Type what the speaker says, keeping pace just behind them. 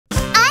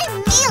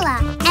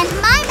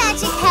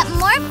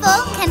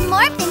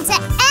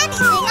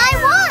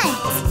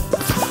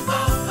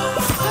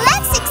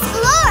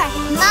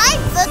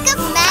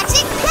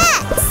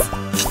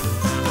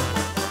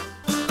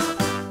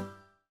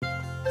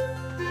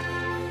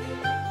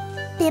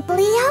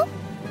Biblio?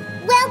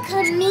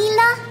 Welcome,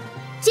 Mila,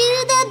 to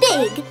the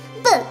Big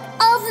Book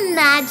of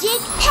Magic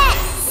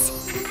Pets.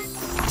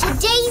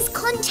 Today's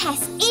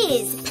contest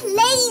is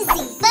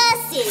PLAYZEE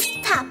versus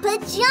Papa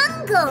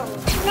Jungle.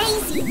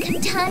 PLAYZEE can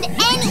turn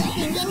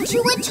anything into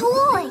a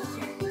toy.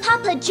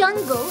 Papa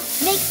Jungle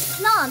makes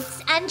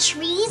plants and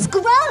trees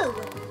grow.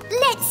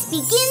 Let's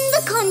begin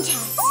the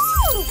contest.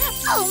 Ooh!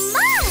 Oh,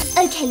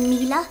 man! Okay,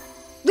 Mila,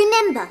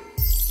 remember,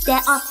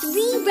 there are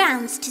 3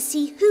 rounds to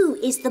see who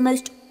is the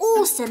most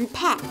awesome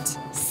pet.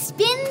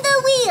 Spin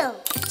the wheel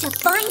to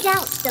find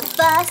out the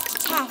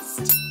first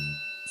test.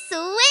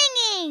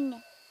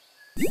 Swinging!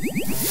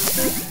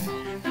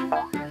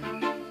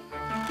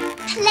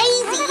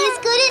 PLAYZEE is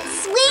good at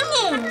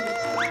swinging.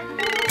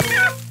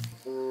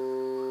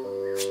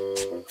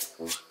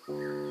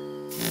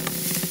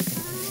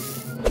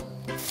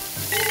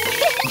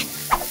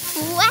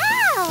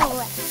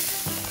 Wow!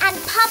 And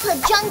Papa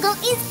Jungle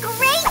is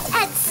great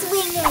at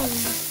swinging.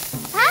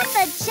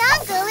 Papa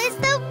Jungle is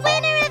the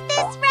winner of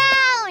this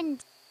round!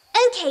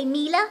 Okay,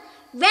 Mila,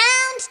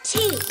 round 2.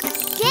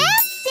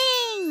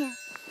 Dancing!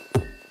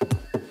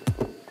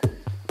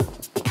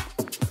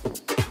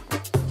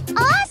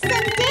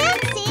 Awesome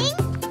dancing!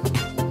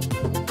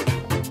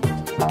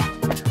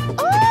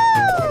 Ooh!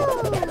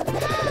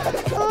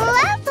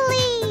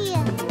 Lovely!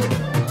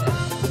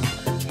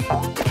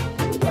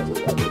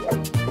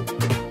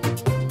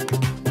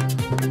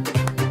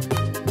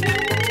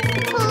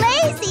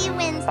 PLAYZEE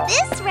wins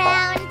this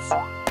round.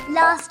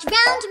 Last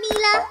round,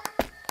 Mila.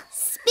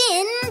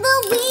 Spin the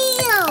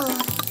wheel.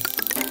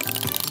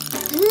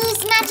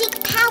 Whose magic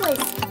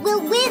powers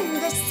will win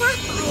the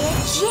sapphire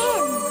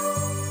gem?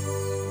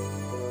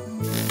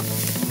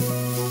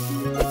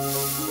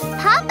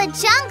 Papa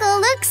Jungle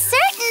looks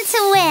certain to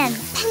win.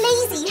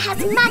 PLAYZEE has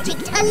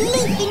magicked a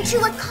leaf into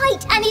a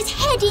kite and is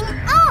heading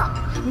up.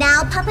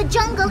 Now Papa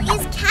Jungle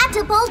is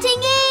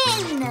catapulting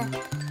in.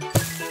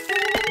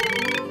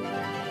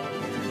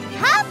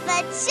 Papa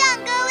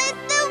Jungle is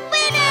the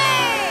winner!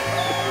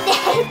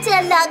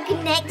 Better luck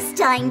next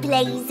time,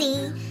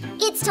 PLAYZEE.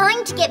 It's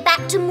time to get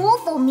back to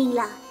Morphle,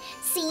 Mila.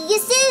 See you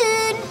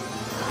soon.